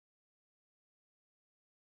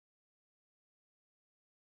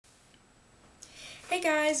Hey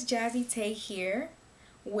guys, Jazzy Tay here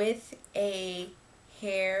with a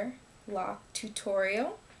hair lock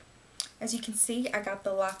tutorial. As you can see, I got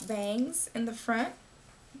the lock bangs in the front.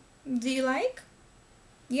 Do you like?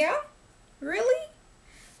 Yeah? Really?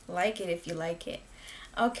 Like it if you like it.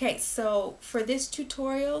 Okay, so for this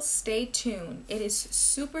tutorial, stay tuned. It is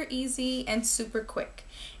super easy and super quick,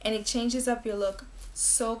 and it changes up your look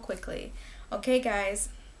so quickly. Okay guys,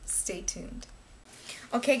 stay tuned.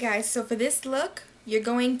 Okay guys, so for this look, you're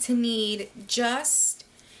going to need just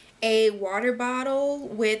a water bottle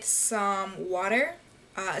with some water.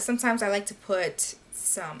 Sometimes I like to put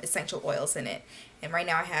some essential oils in it. And right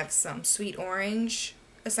now I have some sweet orange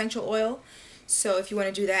essential oil. So if you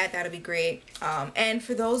want to do that, that'll be great. And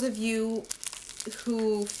for those of you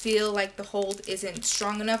who feel like the hold isn't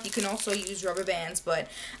strong enough, you can also use rubber bands, but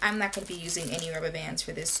I'm not going to be using any rubber bands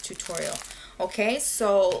for this tutorial. Okay,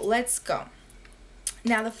 so let's go.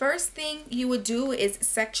 Now the first thing you would do is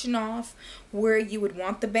section off where you would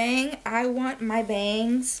want the bang. I want my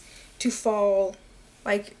bangs to fall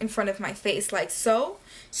like in front of my face, like so.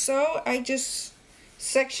 So I just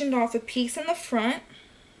sectioned off a piece in the front,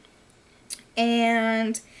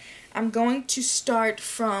 and I'm going to start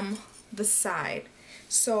from the side.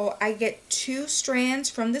 So I get 2 strands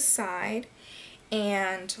from the side,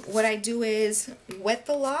 and what I do is wet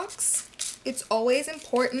the locks. It's always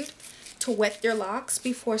important to wet your locks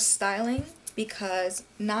before styling, because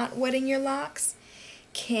not wetting your locks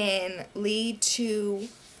can lead to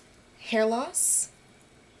hair loss.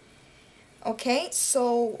 Okay,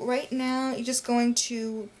 so right now you're just going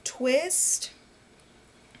to twist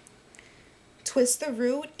the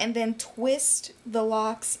root and then twist the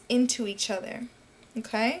locks into each other.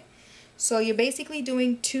 Okay, so you're basically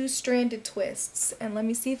doing 2-stranded twists, and let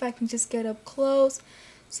me see if I can just get up close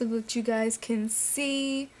so that you guys can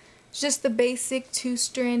see. Just the basic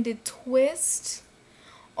 2-stranded twist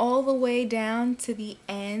all the way down to the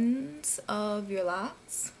ends of your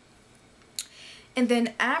locks. And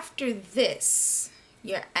then after this,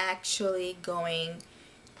 you're actually going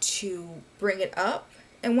to bring it up.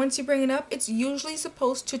 And once you bring it up, it's usually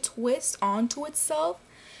supposed to twist onto itself.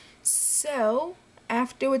 So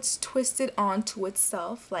after it's twisted onto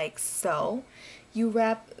itself, like so, you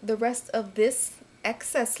wrap the rest of this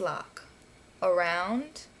excess lock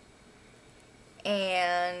around,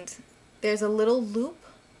 and there's a little loop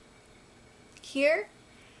here,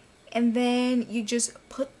 and then you just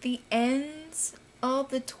put the ends of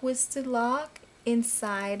the twisted lock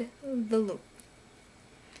inside the loop.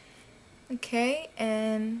 Okay,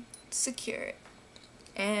 and secure it.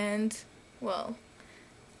 And well,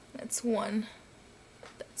 that's one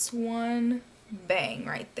bang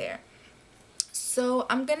right there. So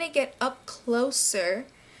I'm gonna get up closer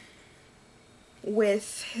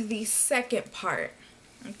with the second part.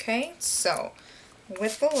 Okay, so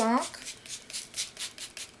with the lock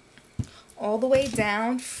all the way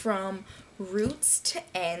down from roots to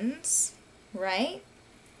ends, right?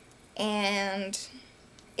 And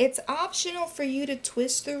it's optional for you to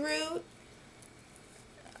twist the root,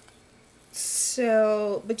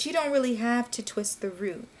 so but you don't really have to twist the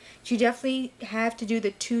root. You definitely have to do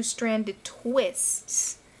the 2-stranded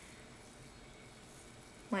twists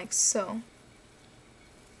like so.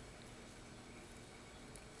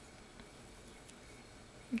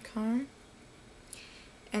 Okay,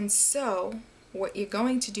 and so what you're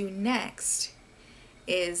going to do next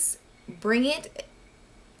is bring it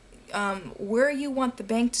where you want the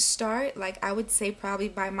bang to start. Like I would say probably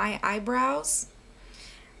by my eyebrows.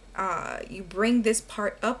 You bring this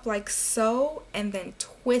part up like so and then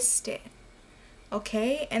twist it.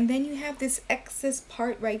 Okay, and then you have this excess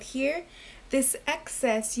part right here. This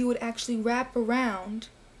excess you would actually wrap around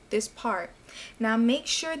this part. Now make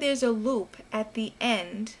sure there's a loop at the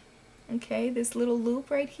end, okay, this little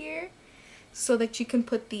loop right here, so that you can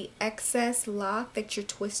put the excess lock that you're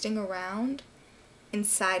twisting around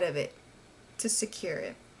inside of it to secure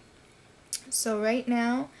it. So right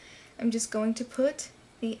now I'm just going to put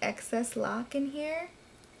the excess lock in here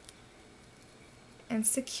and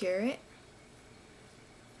secure it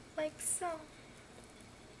like so.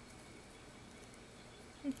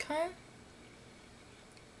 Okay,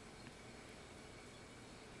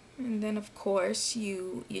 and then of course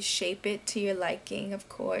you shape it to your liking. Of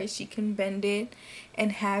course you can bend it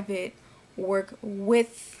and have it work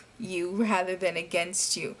with you rather than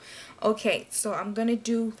against you. Okay, so I'm gonna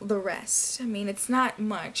do the rest. I mean, it's not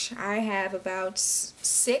much. I have about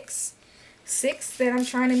six that I'm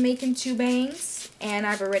trying to make into bangs, and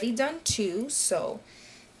I've already done 2, so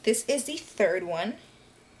this is the 3rd one,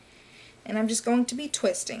 and I'm just going to be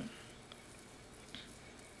twisting.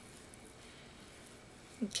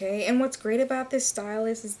 Okay, and what's great about this style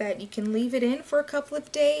is that you can leave it in for a couple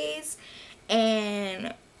of days,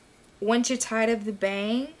 and once you're tired of the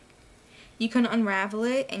bang, you can unravel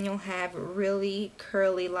it and you'll have really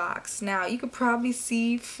curly locks. Now, you could probably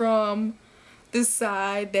see from the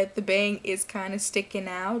side that the bang is kind of sticking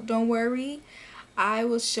out. Don't worry, I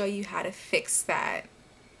will show you how to fix that.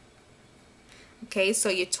 Okay, so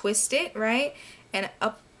you twist it, right? And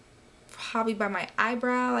up probably by my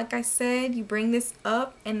eyebrow, like I said, you bring this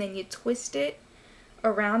up and then you twist it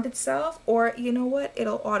around itself, or you know what,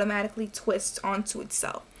 it'll automatically twist onto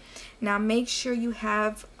itself. Now make sure you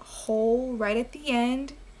have a hole right at the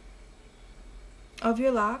end of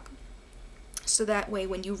your lock, so that way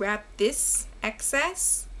when you wrap this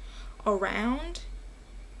excess around,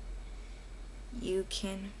 you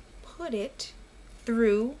can put it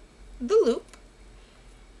through the loop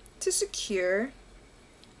to secure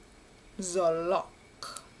the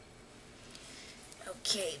lock.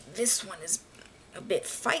 Okay, this one is a bit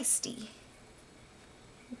feisty.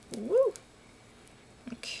 Woo.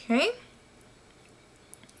 Okay,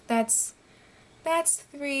 that's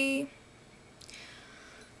 3.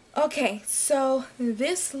 Okay, so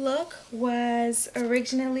this look was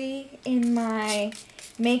originally in my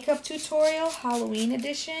makeup tutorial, Halloween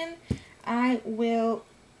edition. I will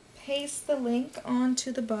paste the link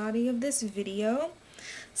onto the body of this video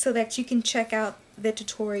so that you can check out the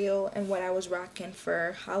tutorial and what I was rocking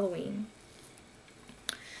for Halloween.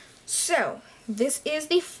 So, this is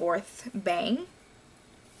the 4th bang.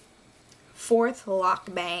 4th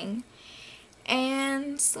lock bang.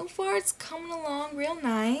 And so far it's coming along real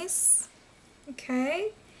nice.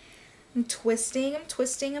 Okay. I'm twisting, I'm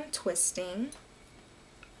twisting, I'm twisting.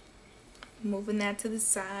 Moving that to the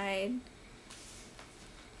side.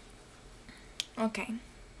 Okay.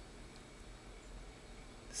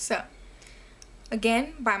 So,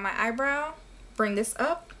 again, by my eyebrow, bring this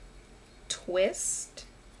up, twist,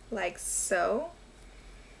 like so,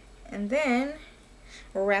 and then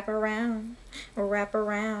wrap around,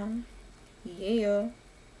 yeah.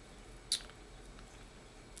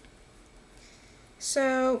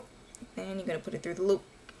 So, then you're going to put it through the loop.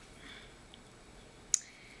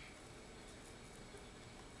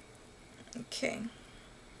 Okay.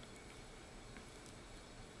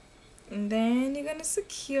 And then you're going to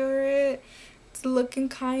secure it. It's looking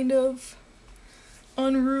kind of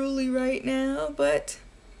unruly right now, but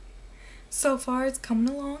so far it's coming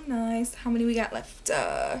along nice. How many we got left?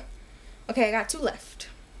 Okay, I got 2 left.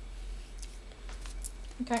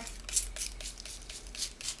 Okay.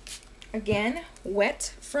 Again,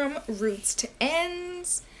 wet from roots to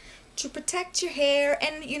ends to protect your hair,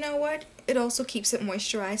 and you know what? It also keeps it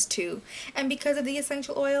moisturized too. And because of the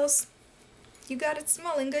essential oils, you got it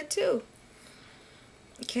smelling good too.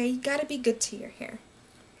 Okay, you gotta be good to your hair.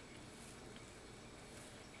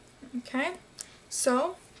 Okay,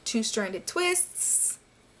 so 2 stranded twists.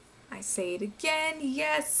 I say it again,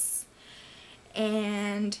 yes.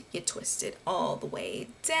 And you twist it all the way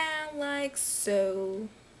down like so.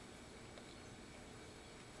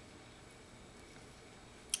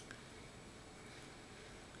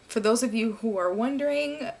 For those of you who are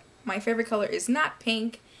wondering, my favorite color is not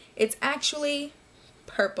pink. It's actually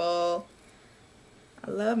purple.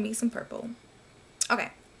 I love me some purple.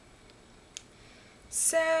 Okay.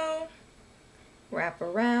 So, wrap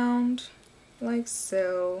around like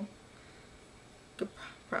so. You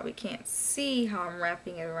probably can't see how I'm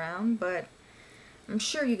wrapping it around, but I'm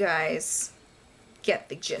sure you guys get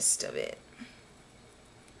the gist of it.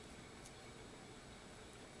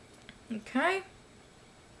 Okay.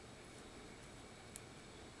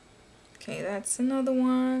 Okay, that's another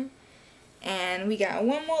one. And we got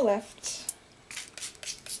 1 more left.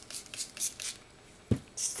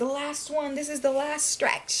 It's the last one. This is the last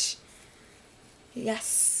stretch.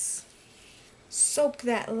 Yes. Soak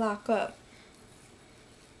that lock up.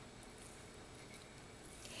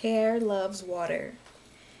 Hair loves water.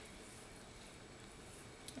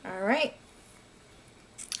 Alright.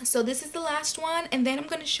 So this is the last one, and then I'm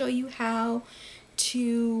going to show you how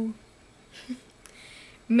to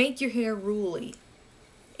make your hair ruly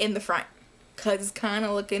in the front, because it's kind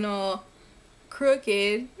of looking all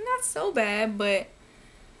crooked. Not so bad, but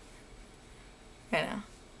you know,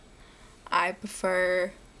 I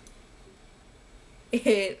prefer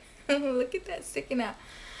it. Look at that sticking out.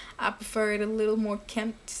 I prefer it a little more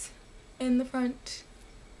kempt in the front.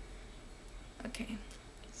 Okay,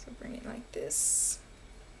 so bring it like this.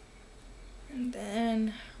 And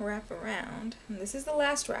then wrap around. And this is the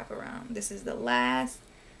last wrap around. This is the last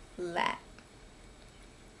lap.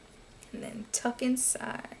 And then tuck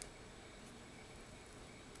inside.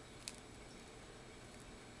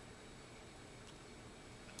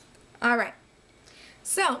 All right.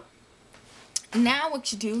 So now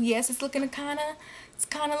what you do, yes, it's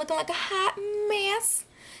kind of looking like a hot mess.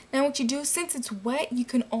 Now what you do, since it's wet, you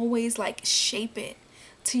can always like shape it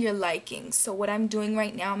to your liking. So what I'm doing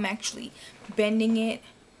right now, I'm actually bending it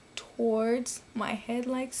towards my head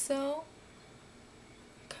like so.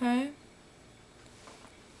 Okay.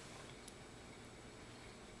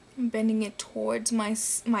 I'm bending it towards my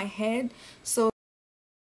head. So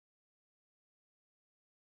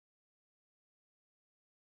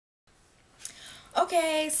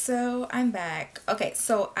okay, so I'm back. Okay,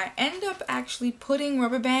 so I end up actually putting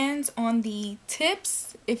rubber bands on the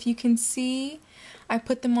tips. If you can see, I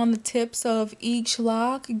put them on the tips of each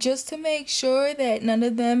lock just to make sure that none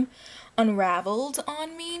of them unraveled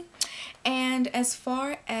on me. And as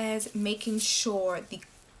far as making sure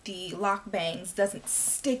the lock bangs doesn't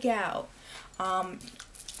stick out,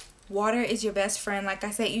 water is your best friend. Like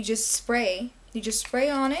I said, you just spray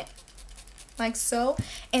on it like so,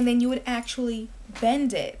 and then you would actually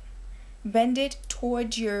bend it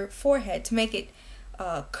towards your forehead to make it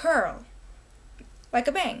curl like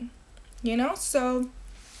a bang, you know. So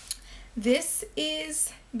this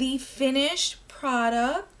is the finished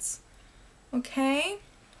product. Okay,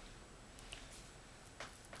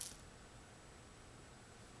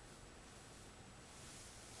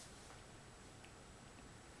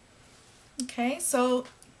 so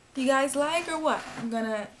you guys like or what? I'm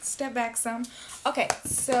gonna step back some. Okay,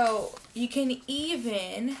 so you can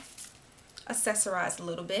even accessorize a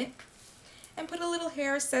little bit and put a little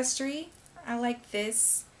hair accessory. I like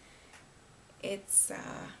this. It's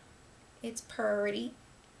pretty.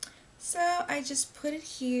 So I just put it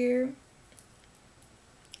here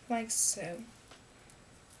like so.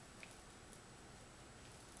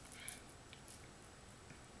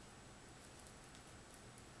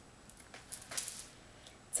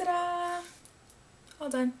 Ta-da! All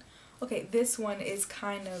done. Okay, this one is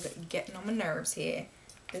kind of getting on my nerves here.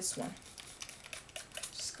 This one.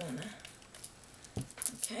 Just gonna,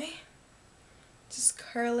 okay, just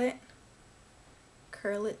curl it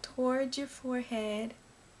towards your forehead.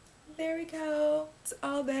 There we go. It's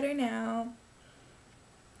all better now.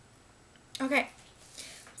 Okay,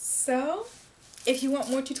 so if you want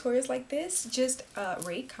more tutorials like this, just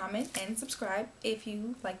rate, comment, and subscribe if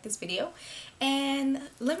you like this video. And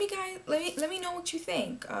let me know what you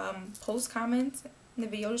think. Post comments in the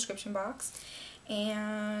video description box.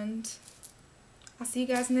 And I'll see you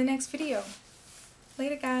guys in the next video.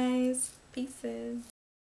 Later, guys. Pieces.